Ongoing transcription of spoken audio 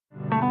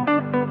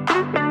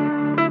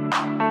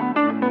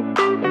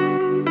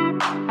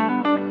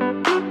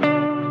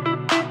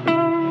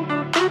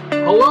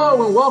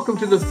welcome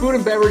to the Food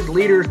and Beverage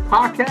Leaders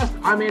Podcast.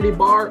 I'm Andy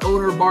Barr,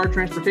 owner of Barr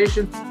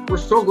Transportation. We're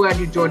so glad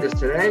you joined us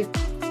today.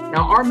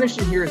 Now, our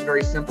mission here is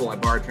very simple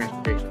at Barr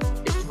Transportation.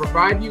 It's to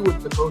provide you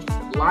with the most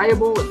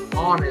reliable and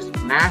honest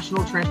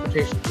national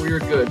transportation for your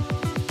goods,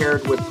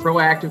 paired with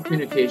proactive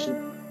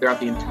communication throughout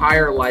the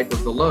entire life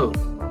of the load.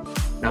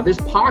 Now, this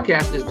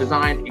podcast is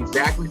designed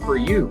exactly for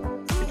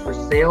you. It's for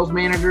sales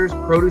managers,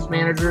 produce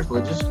managers,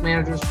 logistics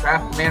managers,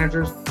 traffic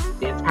managers,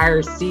 the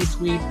entire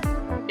C-suite,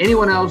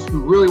 anyone else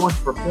who really wants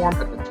to perform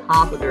at the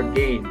top of their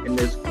game in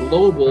this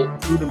global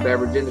food and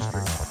beverage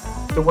industry.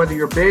 So whether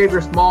you're big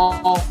or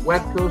small,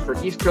 West Coast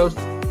or East Coast,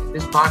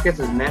 this podcast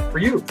is meant for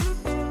you.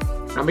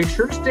 Now make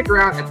sure to stick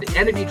around at the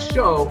end of each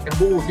show and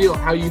we'll reveal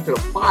how you can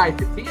apply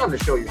to be on the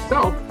show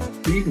yourself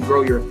so you can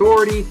grow your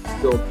authority,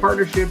 build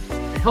partnerships,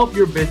 and help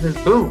your business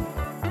boom.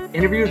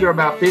 Interviews are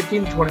about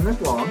 15 to 20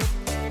 minutes long,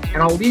 and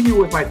I'll leave you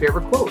with my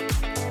favorite quote: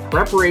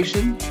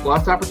 preparation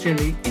plus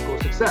opportunity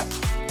equals success.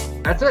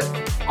 That's it.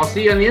 I'll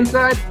see you on the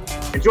inside.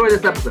 Enjoy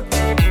this episode.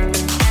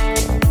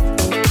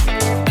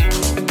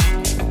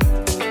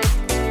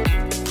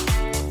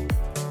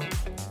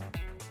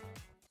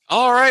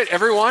 All right,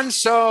 everyone.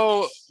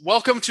 So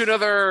welcome to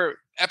another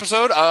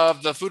episode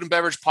of the Food and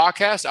Beverage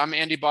Podcast. I'm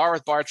Andy Barr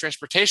with Barr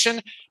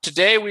Transportation.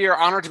 Today, we are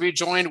honored to be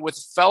joined with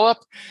Philip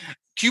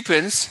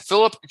Cupins.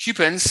 Philip,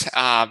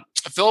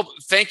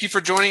 thank you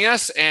for joining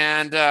us,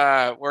 and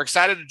we're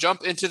excited to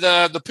jump into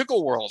the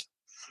pickle world.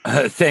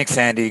 Thanks,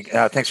 Andy.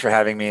 Thanks for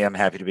having me. I'm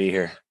happy to be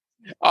here.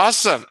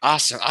 Awesome.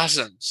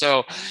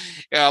 So,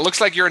 looks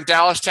like you're in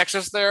Dallas,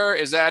 Texas. There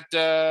is that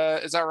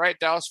right?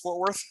 Dallas, Fort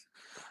Worth.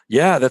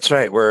 Yeah, that's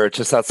right. We're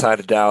just outside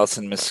of Dallas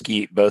and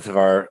Mesquite. Both of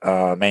our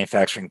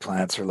manufacturing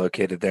plants are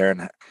located there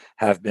and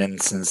have been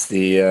since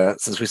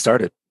we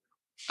started.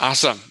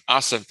 Awesome.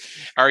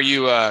 Are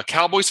you a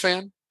Cowboys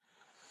fan?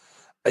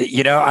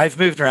 I've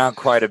moved around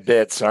quite a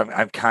bit, so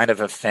I'm kind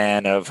of a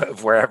fan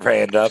of wherever I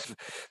end up.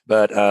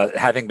 But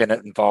having been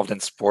involved in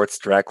sports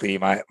directly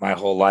my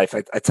whole life,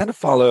 I tend to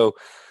follow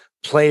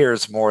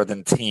players more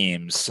than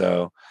teams.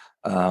 So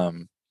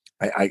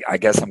I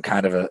guess I'm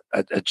kind of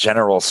a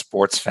general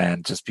sports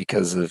fan just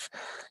because of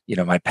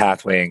my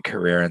pathway and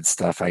career and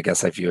stuff. I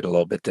guess I view it a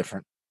little bit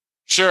different.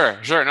 Sure.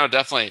 No,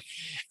 definitely.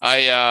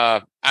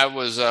 I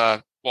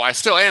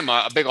still am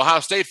a big Ohio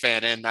State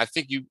fan, and I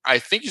think you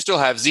still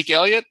have Zeke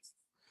Elliott.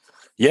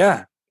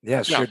 Yeah,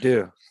 sure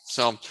do.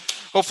 So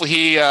hopefully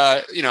he,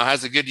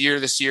 has a good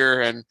year this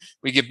year, and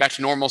we get back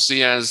to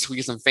normalcy as we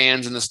get some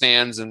fans in the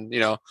stands, and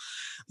a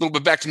little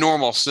bit back to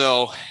normal.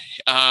 So,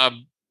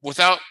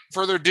 without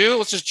further ado,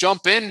 let's just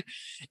jump in.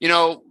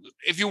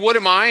 If you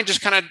wouldn't mind,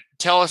 just kind of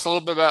tell us a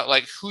little bit about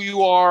like who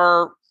you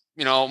are.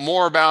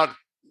 More about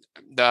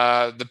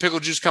the Pickle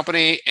Juice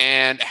Company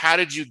and how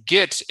did you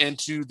get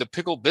into the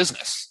pickle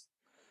business?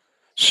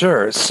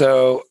 Sure.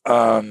 So.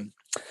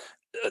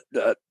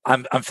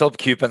 I'm Philip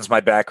Cupins. My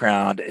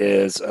background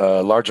is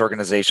a large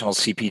organizational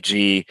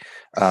CPG,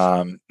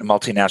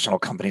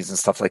 multinational companies and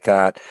stuff like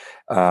that.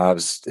 I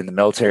was in the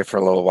military for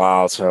a little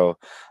while, so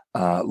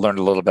learned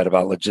a little bit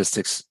about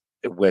logistics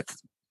with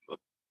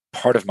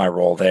part of my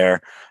role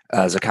there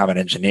as a combat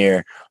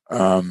engineer.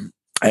 And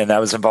I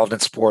was involved in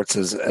sports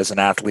as an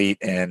athlete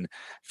in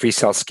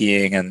freestyle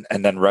skiing and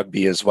then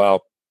rugby as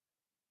well.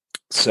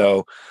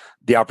 So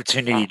the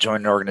opportunity to join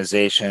an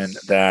organization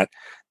that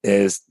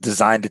is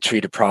designed to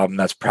treat a problem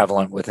that's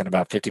prevalent within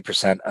about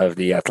 50% of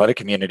the athletic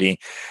community,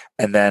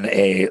 and then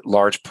a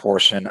large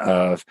portion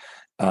of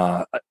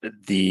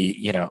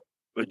the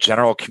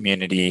general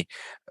community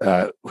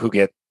who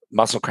get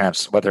muscle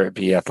cramps, whether it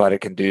be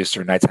athletic induced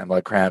or nighttime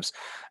leg cramps.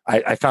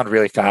 I found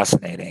really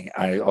fascinating.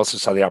 I also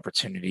saw the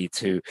opportunity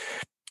to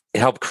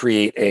help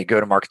create a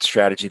go-to-market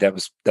strategy that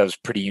was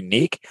pretty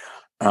unique.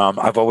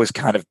 I've always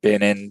kind of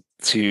been in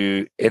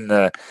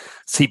the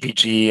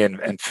CPG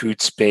and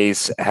food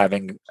space,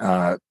 having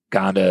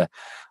gone to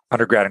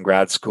undergrad and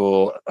grad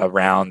school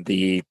around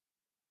the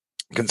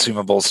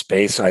consumable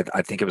space. I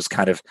think it was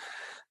kind of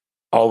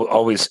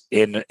always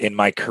in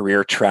my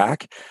career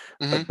track,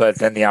 but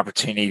then the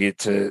opportunity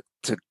to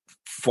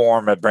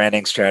form a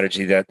branding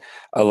strategy that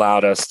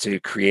allowed us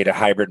to create a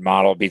hybrid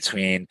model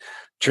between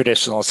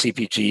traditional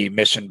CPG,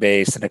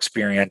 mission-based, and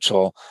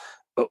experiential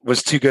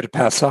was too good to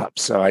pass up.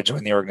 So I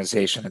joined the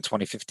organization in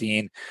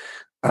 2015,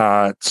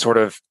 sort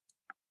of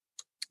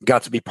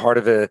got to be part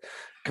of a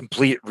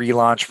complete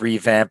relaunch,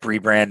 revamp,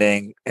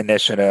 rebranding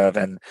initiative.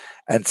 And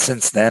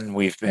since then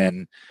we've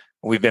been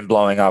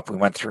blowing up. We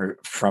went through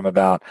from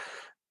about,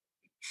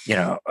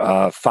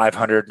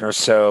 500 or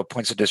so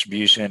points of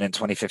distribution in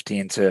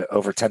 2015 to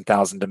over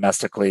 10,000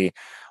 domestically.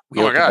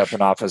 We opened up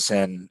an office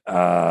in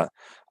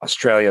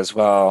Australia as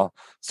well,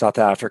 South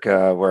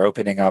Africa. We're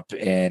opening up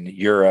in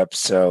Europe.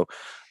 So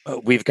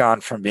we've gone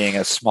from being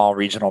a small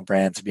regional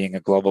brand to being a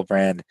global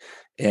brand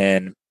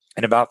in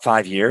about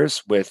 5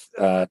 years with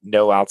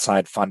no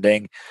outside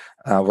funding.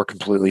 We're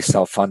completely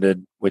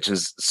self-funded, which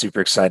is super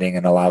exciting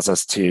and allows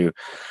us to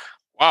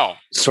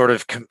sort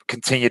of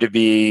continue to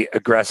be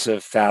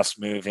aggressive,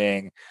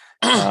 fast-moving,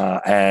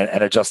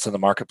 and adjust to the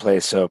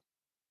marketplace. So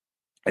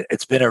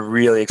It's been a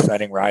really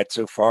exciting ride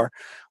so far.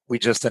 We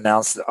just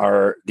announced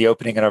the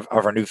opening of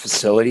our new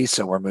facility,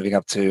 so we're moving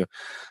up to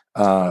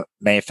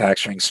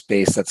manufacturing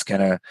space that's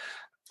going to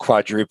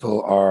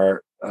quadruple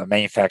our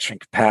manufacturing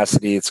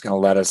capacity. It's going to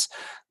let us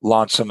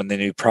launch some of the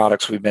new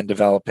products we've been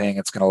developing.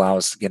 It's going to allow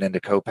us to get into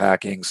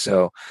co-packing.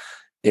 So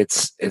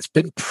it's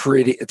been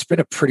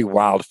a pretty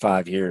wild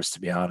 5 years, to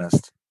be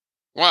honest.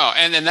 Wow.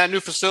 And then that new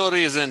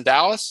facility is in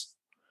Dallas?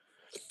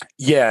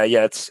 Yeah.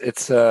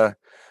 It's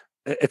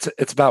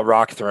about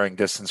rock throwing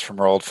distance from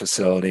our old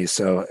facility.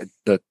 So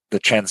the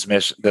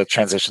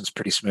transition's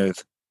pretty smooth.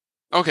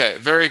 Okay.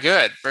 Very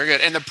good. Very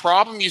good. And the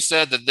problem you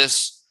said that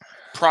this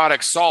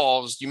product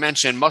solves, you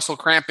mentioned muscle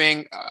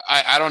cramping.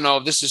 I don't know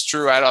if this is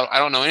true. I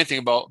don't know anything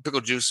about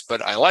pickle juice,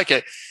 but I like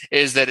it,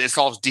 is that it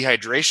solves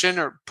dehydration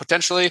or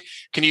potentially.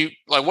 Can you,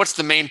 what's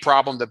the main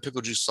problem that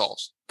pickle juice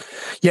solves?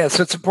 Yeah,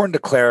 so it's important to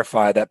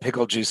clarify that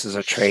pickle juice is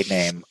a trade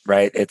name,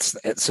 right?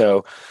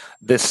 So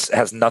this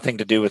has nothing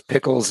to do with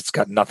pickles. It's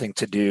got nothing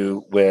to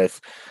do with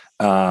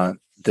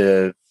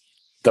the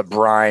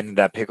brine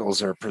that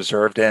pickles are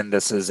preserved in.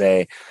 This is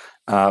a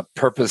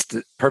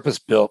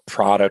purpose-built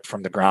product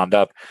from the ground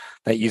up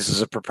that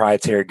uses a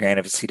proprietary grain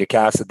of acetic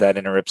acid that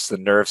interrupts the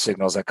nerve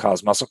signals that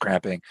cause muscle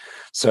cramping.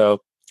 So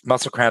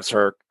muscle cramps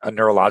are a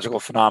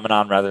neurological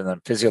phenomenon rather than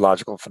a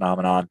physiological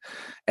phenomenon.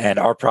 And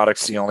our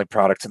product's the only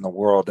product in the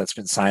world that's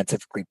been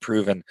scientifically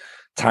proven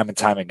time and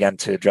time again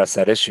to address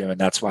that issue.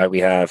 And that's why we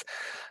have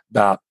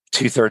about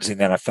 2/3 of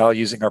the NFL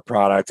using our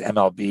product,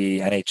 MLB,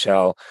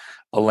 NHL,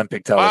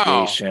 Olympic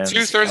delegations.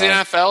 Wow. 2/3 of the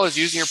NFL is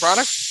using your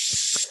product?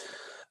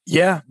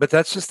 Yeah, but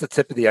that's just the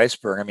tip of the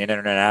iceberg. I mean,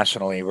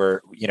 internationally,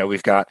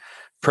 we've got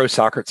pro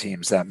soccer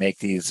teams that make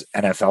these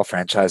NFL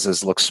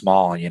franchises look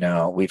small.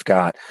 We've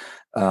got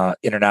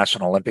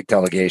international Olympic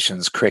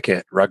delegations,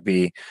 cricket,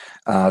 rugby.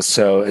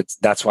 So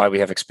that's why we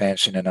have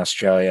expansion in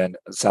Australia and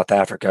South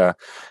Africa,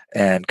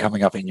 and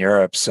coming up in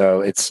Europe.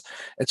 So it's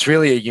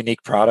really a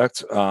unique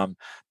product.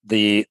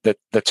 The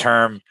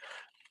term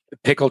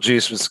pickle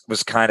juice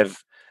was kind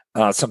of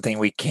something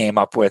we came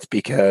up with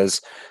because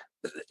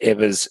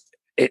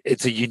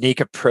it's a unique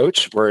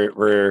approach.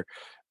 We're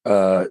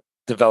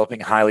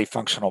developing highly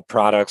functional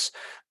products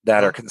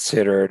that are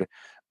considered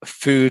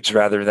foods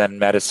rather than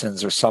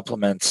medicines or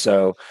supplements.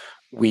 So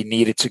we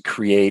needed to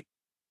create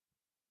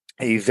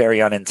a very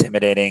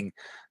unintimidating,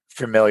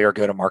 familiar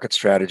go-to-market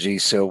strategy.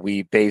 So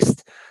we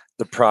based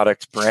the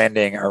product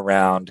branding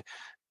around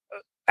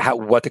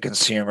what the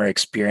consumer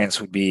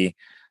experience would be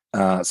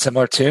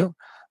similar to,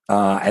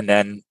 and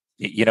then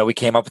we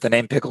came up with the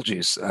name pickle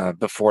juice.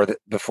 Before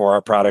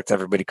our product,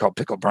 everybody called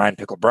pickle brine.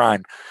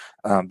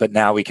 But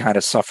now we kind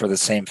of suffer the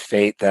same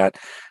fate that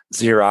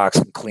Xerox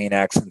and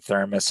Kleenex and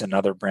Thermos and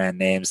other brand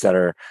names that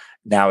are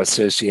now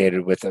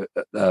associated with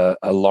a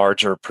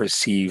larger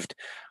perceived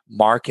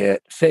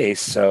market face.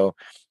 So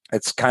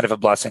it's kind of a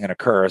blessing and a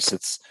curse.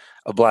 It's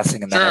a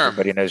blessing in that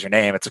everybody knows your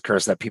name. It's a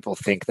curse that people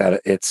think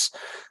that it's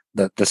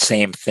the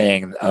same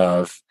thing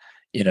of,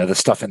 the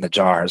stuff in the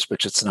jars,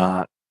 which it's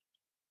not.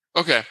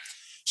 Okay.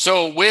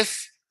 So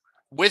with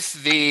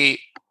the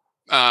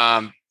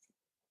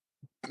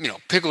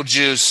pickle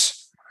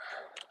juice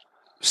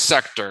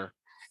sector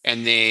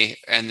and the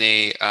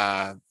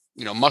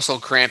muscle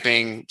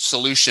cramping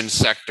solution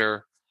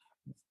sector,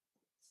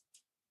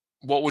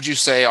 what would you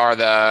say are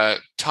the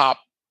top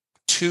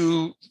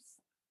two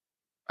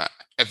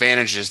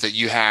advantages that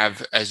you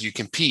have as you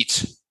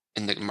compete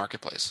in the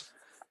marketplace?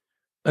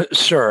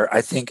 Sure.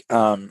 I think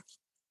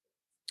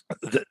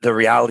the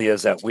reality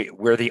is that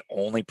we're the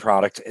only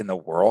product in the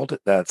world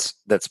that's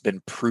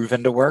been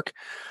proven to work.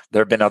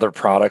 There have been other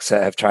products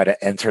that have tried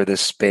to enter this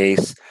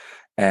space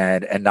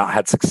and not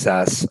had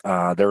success.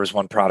 There was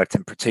one product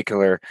in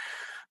particular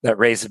that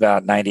raised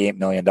about $98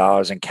 million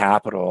in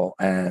capital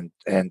and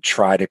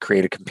tried to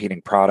create a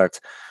competing product,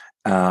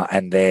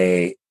 and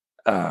they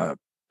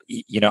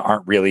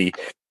aren't really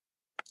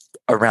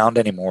around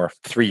anymore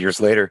 3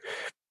 years later.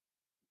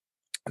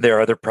 There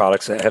are other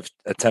products that have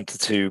attempted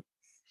to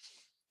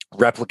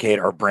replicate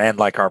our brand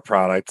like our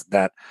product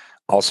that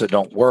also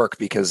don't work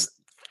because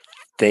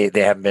they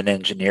haven't been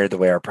engineered the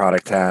way our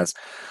product has.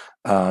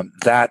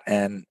 That,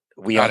 and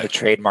we own the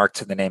trademark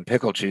to the name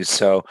pickle juice.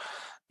 So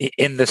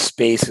in the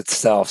space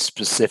itself,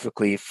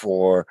 specifically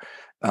for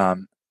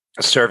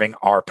serving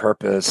our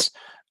purpose,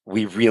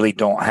 we really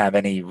don't have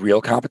any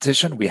real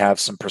competition. We have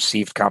some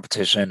perceived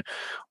competition,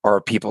 or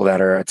people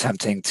that are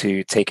attempting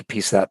to take a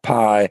piece of that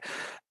pie.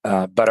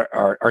 But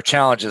our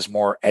challenge is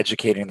more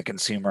educating the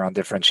consumer on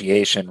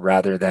differentiation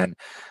rather than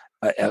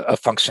a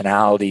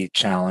functionality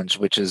challenge,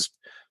 which is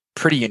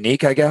pretty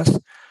unique, I guess.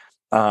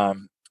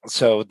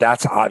 So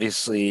that's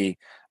obviously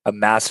a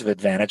massive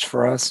advantage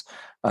for us.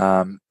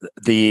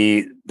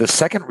 The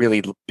second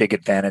really big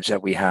advantage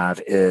that we have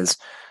is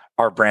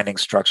our branding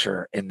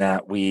structure, in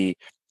that we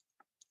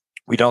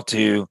don't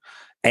do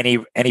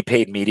any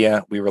paid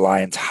media. We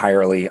rely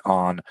entirely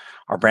on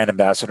our brand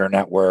ambassador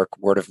network,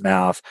 word of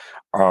mouth,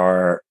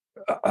 our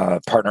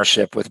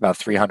partnership with about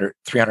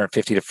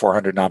 350 to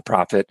 400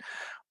 nonprofit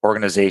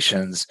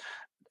organizations,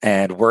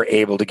 and we're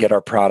able to get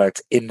our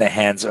product in the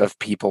hands of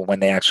people when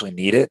they actually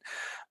need it.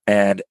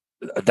 And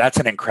that's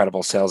an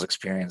incredible sales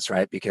experience,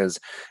 right? Because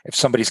if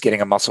somebody's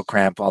getting a muscle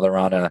cramp while they're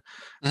on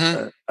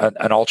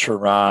an ultra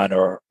run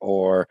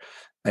or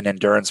an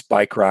endurance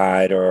bike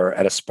ride or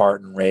at a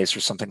Spartan race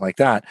or something like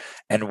that,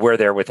 and we're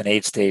there with an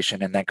aid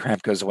station and that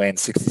cramp goes away in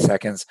 60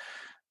 seconds,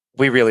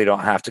 we really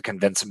don't have to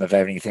convince them of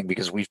anything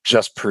because we've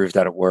just proved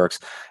that it works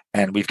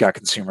and we've got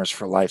consumers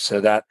for life.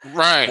 So that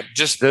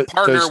just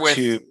partner with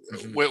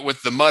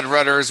the Mud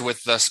Runners,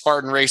 with the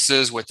Spartan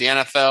races, with the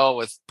NFL,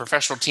 with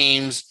professional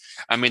teams.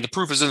 I mean, the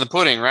proof is in the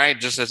pudding, right?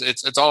 Just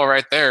it's all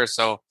right there.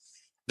 So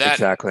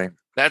exactly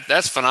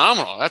that's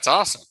phenomenal. That's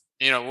awesome.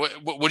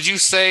 Would you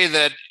say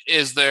that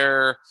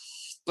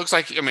looks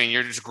like, I mean,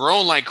 you're just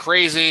growing like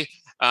crazy.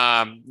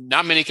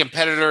 Not many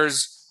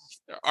competitors.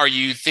 Are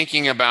you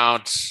thinking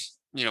about,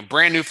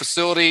 brand new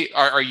facility?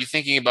 Are you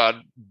thinking about,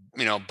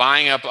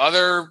 buying up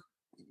other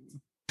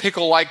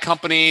pickle-like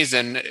companies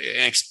and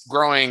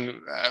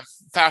growing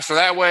faster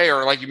that way?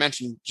 Or like you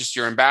mentioned, just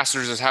your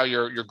ambassadors is how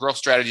your growth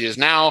strategy is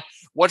now.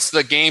 What's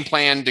the game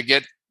plan to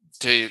get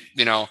to,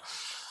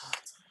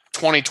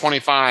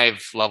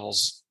 2025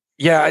 levels?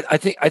 Yeah, I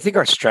think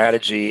our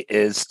strategy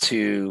is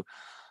to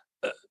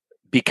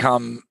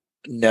become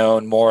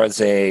known more as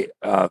a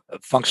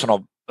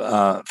functional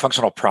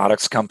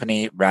products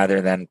company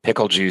rather than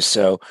pickle juice.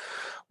 So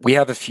we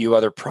have a few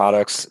other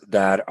products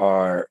that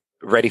are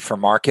ready for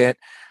market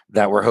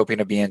that we're hoping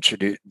to be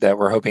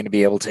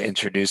able to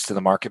introduce to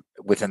the market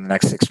within the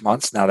next 6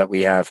 months. Now that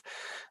we have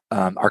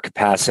our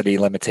capacity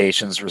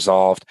limitations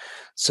resolved,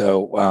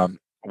 so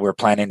we're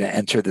planning to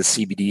enter the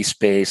CBD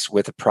space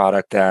with a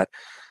product that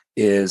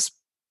is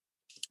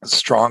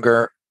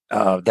stronger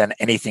than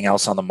anything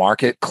else on the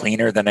market,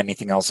 cleaner than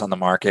anything else on the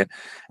market,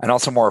 and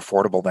also more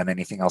affordable than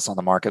anything else on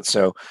the market.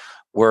 So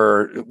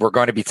we're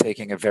going to be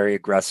taking a very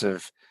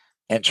aggressive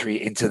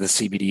entry into the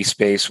CBD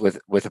space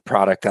with a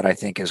product that I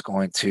think is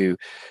going to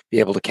be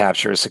able to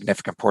capture a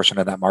significant portion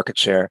of that market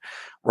share.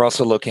 We're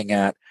also looking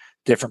at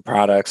different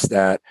products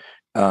that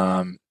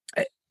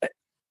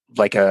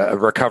like a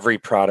recovery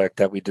product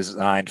that we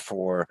designed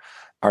for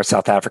our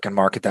South African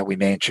market that we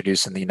may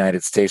introduce in the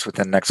United States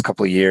within the next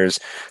couple of years,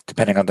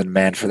 depending on the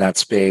demand for that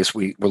space.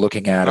 We're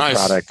looking at a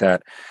product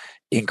that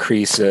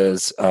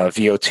increases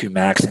VO2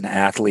 max in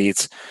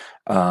athletes,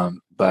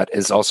 but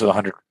is also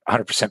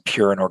 100%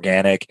 pure and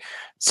organic.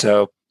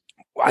 So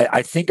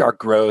I think our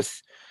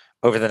growth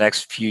over the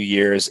next few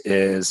years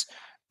is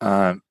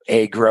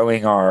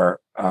growing our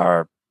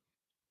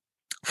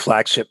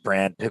flagship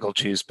brand Pickle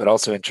Juice, but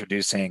also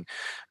introducing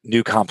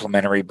new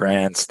complementary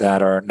brands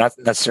that are not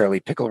necessarily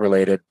pickle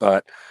related,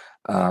 but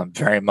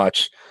very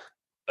much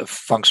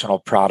functional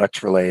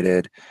product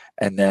related.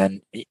 And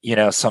then,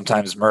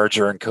 sometimes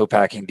merger and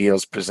co-packing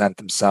deals present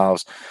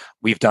themselves.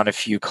 We've done a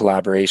few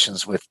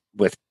collaborations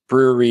with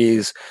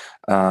breweries.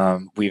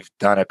 We've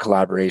done a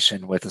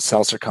collaboration with a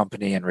seltzer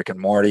company and Rick and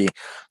Morty.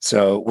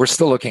 So we're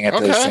still looking at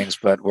those things,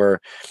 but we're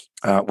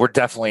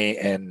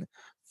definitely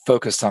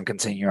focused on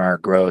continuing our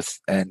growth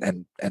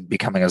and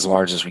becoming as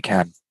large as we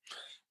can.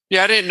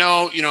 Yeah, I didn't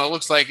know, it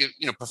looks like,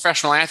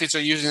 professional athletes are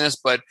using this,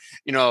 but,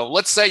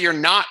 let's say you're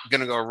not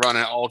going to go run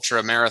an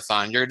ultra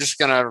marathon. You're just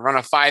going to run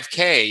a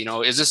 5K.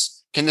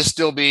 Can this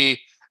still be,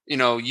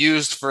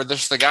 used for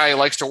the guy who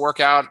likes to work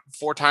out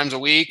 4 times a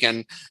week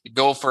and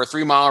go for a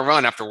 3-mile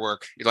run after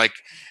work?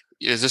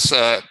 Is this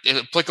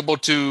applicable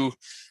to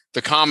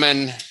the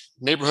common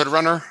neighborhood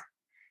runner?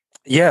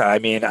 Yeah, I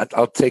mean,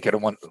 I'll take it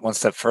one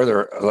step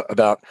further.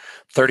 About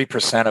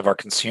 30% of our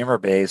consumer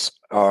base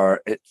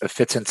it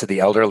fits into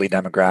the elderly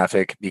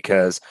demographic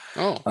because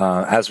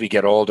as we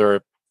get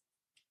older,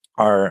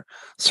 our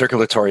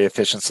circulatory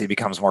efficiency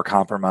becomes more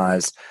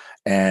compromised,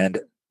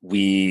 and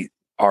we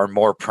are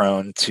more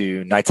prone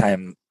to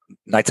nighttime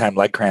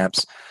leg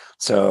cramps.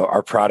 So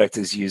our product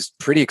is used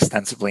pretty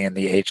extensively in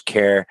the aged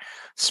care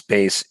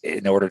space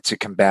in order to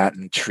combat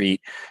and treat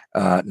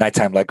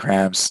nighttime leg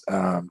cramps.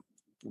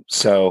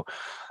 So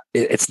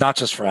it's not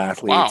just for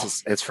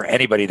athletes. Wow. It's for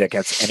anybody that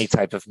gets any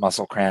type of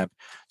muscle cramp,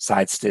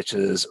 side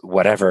stitches,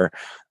 whatever.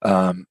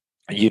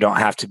 You don't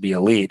have to be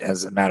elite.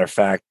 As a matter of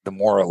fact, the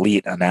more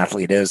elite an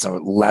athlete is, the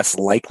less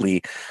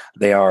likely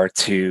they are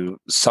to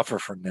suffer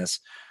from this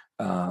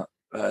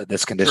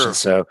condition. Sure.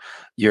 So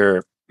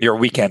your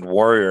weekend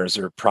warriors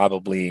are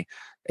probably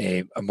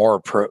a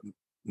more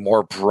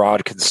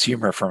broad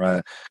consumer from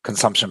a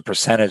consumption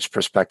percentage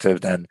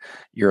perspective than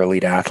your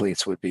elite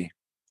athletes would be.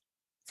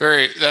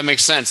 That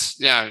makes sense.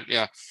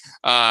 Yeah.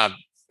 And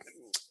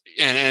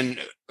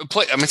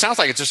it sounds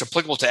like it's just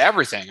applicable to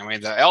everything. I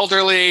mean, the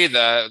elderly,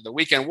 the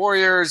weekend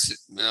warriors,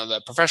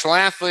 the professional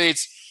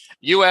athletes,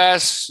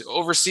 U.S.,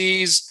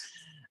 overseas.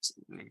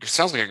 It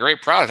sounds like a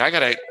great product. I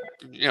gotta,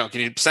 can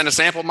you send a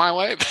sample my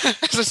way?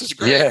 This is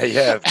great.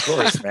 Yeah, of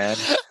course, man.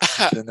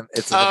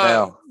 It's in the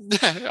mail.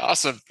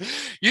 Awesome.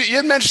 You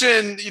had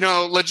mentioned,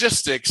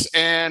 logistics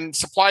and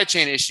supply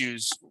chain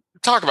issues.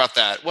 Talk about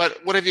that.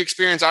 What have you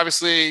experienced?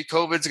 Obviously,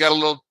 COVID's got a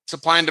little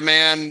supply and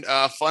demand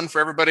fun for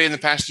everybody in the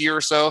past year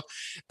or so.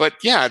 But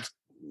yeah,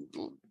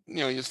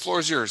 the floor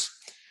is yours.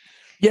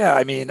 Yeah,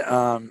 I mean,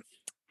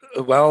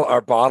 well,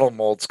 our bottle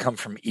molds come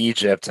from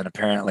Egypt, and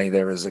apparently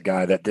there was a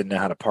guy that didn't know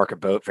how to park a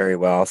boat very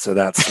well, so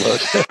that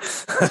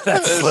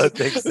slowed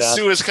things down.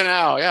 Suez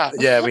Canal, yeah.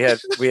 Yeah, we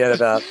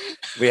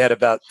had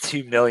about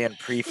 2 million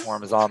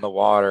preforms on the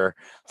water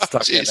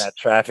stuck in that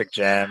traffic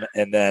jam,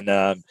 and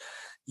then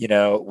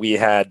we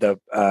had the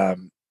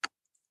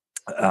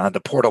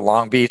Port of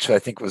Long Beach, I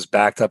think, was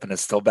backed up and is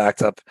still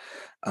backed up.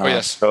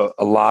 Yes. So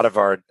a lot of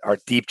our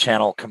deep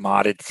channel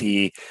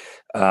commodity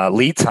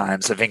lead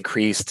times have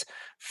increased,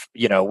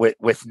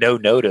 with no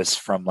notice,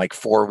 from like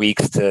 4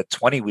 weeks to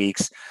 20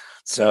 weeks.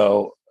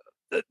 So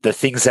the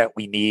things that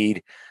we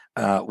need,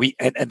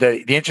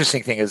 the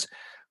interesting thing is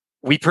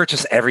we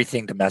purchase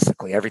everything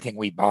domestically. Everything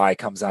we buy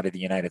comes out of the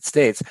United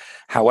States.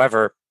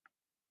 However,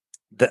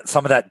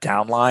 some of that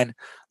downline,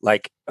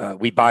 like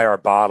we buy our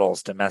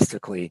bottles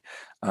domestically,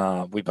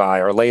 we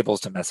buy our labels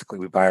domestically,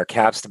 we buy our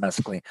caps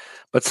domestically,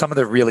 but some of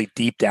the really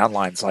deep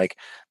downlines, like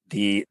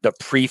the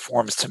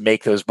preforms to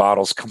make those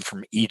bottles, come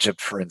from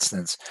Egypt, for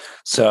instance.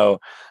 So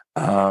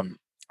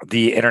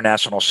the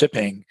international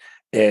shipping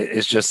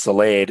is just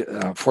delayed.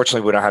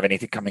 Fortunately, we don't have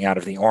anything coming out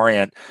of the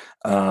Orient,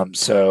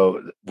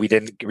 so we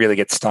didn't really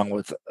get stung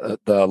with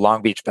the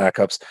Long Beach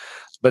backups.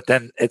 But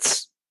then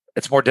it's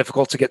more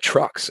difficult to get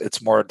trucks.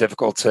 It's more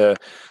difficult to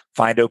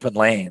find open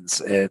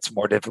lanes. It's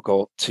more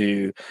difficult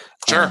to,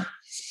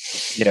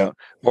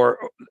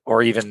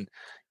 or even,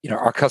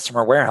 our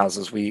customer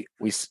warehouses. We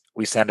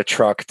send a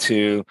truck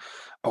to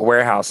a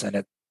warehouse,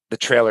 and the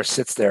trailer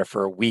sits there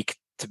for a week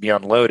to be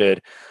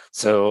unloaded.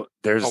 So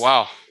there's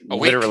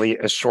literally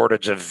a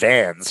shortage of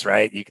vans,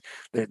 right?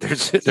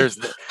 It's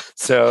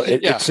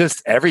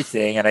just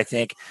everything. And I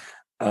think,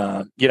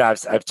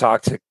 I've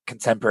talked to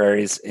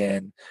contemporaries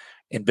in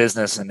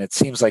business, and it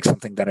seems like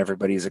something that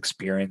everybody's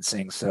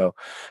experiencing. So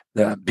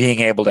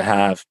being able to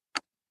have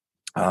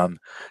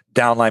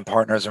downline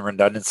partners and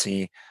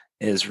redundancy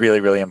is really,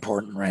 really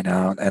important right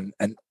now. And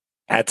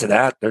add to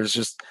that, there's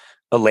just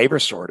a labor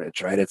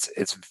shortage, right?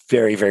 It's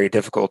very, very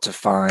difficult to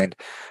find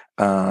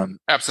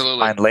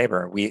find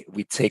labor.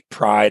 We take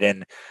pride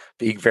in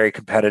being very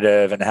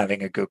competitive and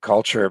having a good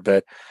culture,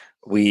 but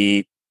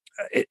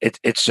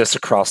it's just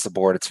across the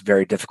board. It's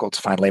very difficult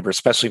to find labor,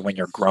 especially when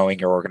you're growing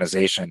your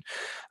organization.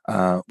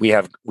 We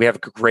have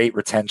great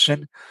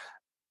retention,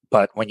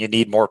 but when you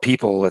need more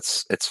people,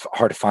 it's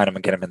hard to find them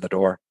and get them in the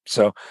door.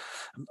 So,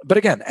 but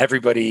again,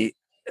 everybody,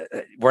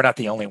 we're not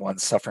the only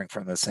ones suffering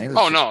from this thing.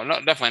 No,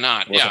 definitely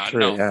not.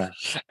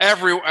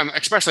 Everyone,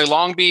 especially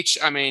Long Beach.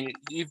 I mean,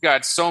 you've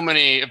got so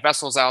many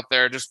vessels out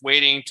there just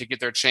waiting to get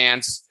their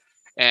chance,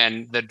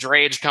 and the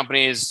drayage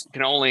companies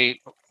can only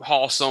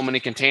haul so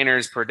many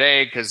containers per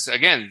day because,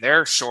 again,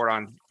 they're short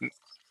on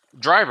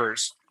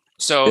drivers.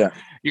 So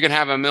you can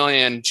have 1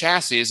 million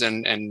chassis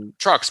and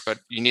trucks, but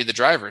you need the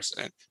drivers.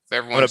 And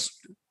if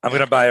I'm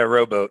going to buy a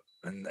rowboat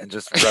and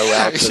just row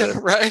out to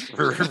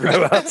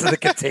row out to the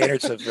container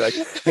ship. Be like,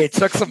 hey,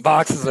 chuck some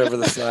boxes over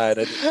the side.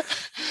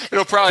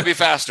 It'll probably be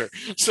faster.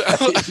 So,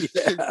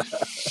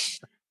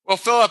 Well,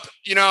 Philip,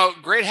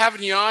 great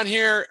having you on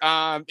here.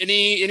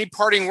 Any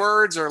parting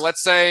words, or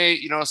let's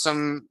say,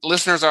 some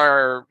listeners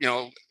are,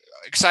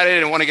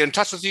 excited and want to get in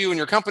touch with you and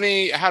your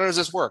company. How does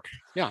this work?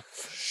 Yeah.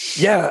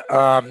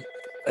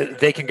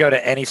 They can go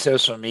to any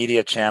social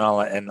media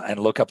channel and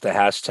look up the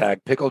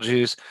hashtag Pickle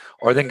Juice,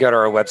 or then go to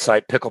our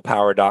website,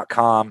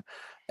 picklepower.com,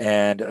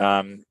 and,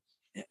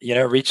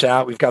 reach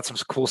out. We've got some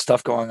cool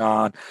stuff going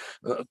on,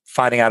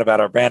 finding out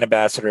about our brand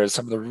ambassadors.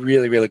 Some of the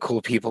really, really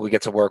cool people we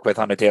get to work with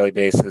on a daily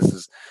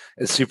basis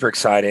is super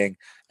exciting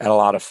and a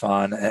lot of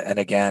fun. And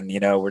again,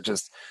 we're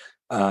just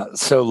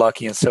so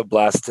lucky and so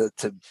blessed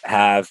to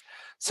have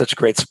such a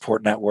great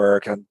support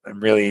network. I'm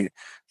really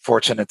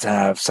fortunate to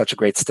have such a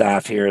great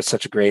staff here,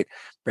 such a great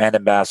brand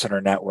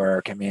ambassador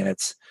network. I mean,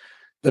 it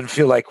doesn't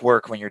feel like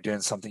work when you're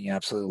doing something you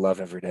absolutely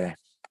love every day.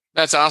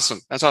 That's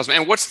awesome.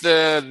 And what's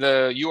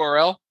the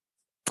URL?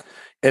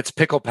 It's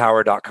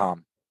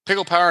picklepower.com.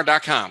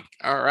 Picklepower.com.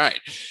 All right.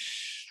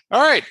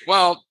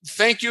 Well,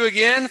 thank you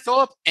again,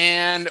 Philip.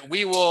 And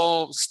we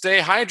will stay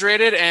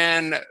hydrated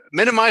and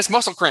minimize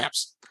muscle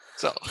cramps.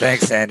 So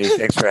thanks, Andy.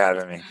 Thanks for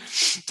having me.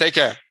 Take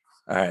care.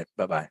 All right.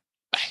 Bye-bye.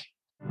 Bye.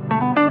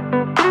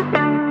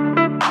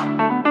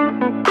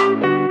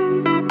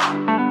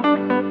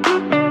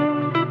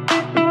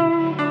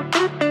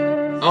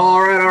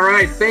 All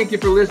right. Thank you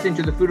for listening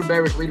to the Food and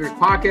Beverage Leaders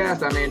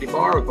Podcast. I'm Andy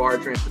Barr with Barr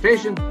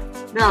Transportation.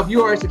 Now, if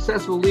you are a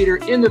successful leader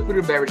in the food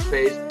and beverage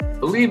space,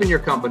 believe in your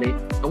company,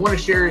 and want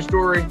to share your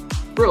story,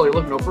 really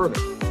look no further.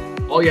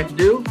 All you have to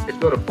do is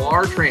go to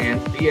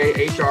bartrans,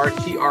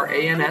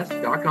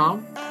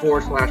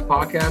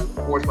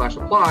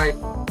 BAHRTRANS.com/podcast/apply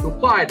to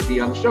apply to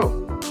be on the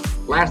show.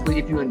 Lastly,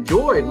 if you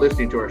enjoyed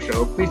listening to our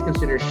show, please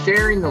consider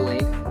sharing the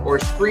link or a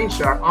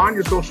screenshot on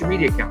your social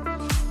media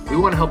accounts. We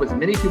want to help as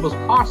many people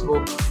as possible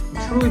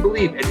who truly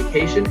believe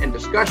education and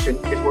discussion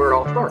is where it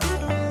all starts.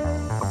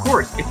 Of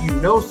course, if you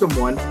know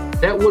someone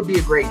that would be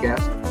a great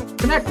guest,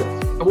 connect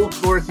us and we'll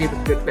explore to see if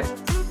it's a good fit.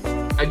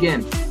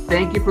 Again,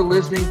 thank you for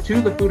listening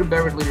to the Food and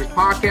Beverage Leaders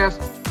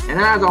Podcast, And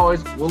as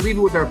always, we'll leave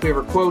you with our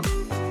favorite quote: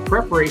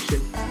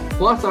 preparation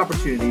plus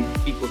opportunity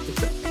equals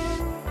success.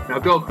 Now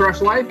go crush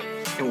life,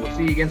 and we'll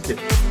see you again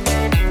soon.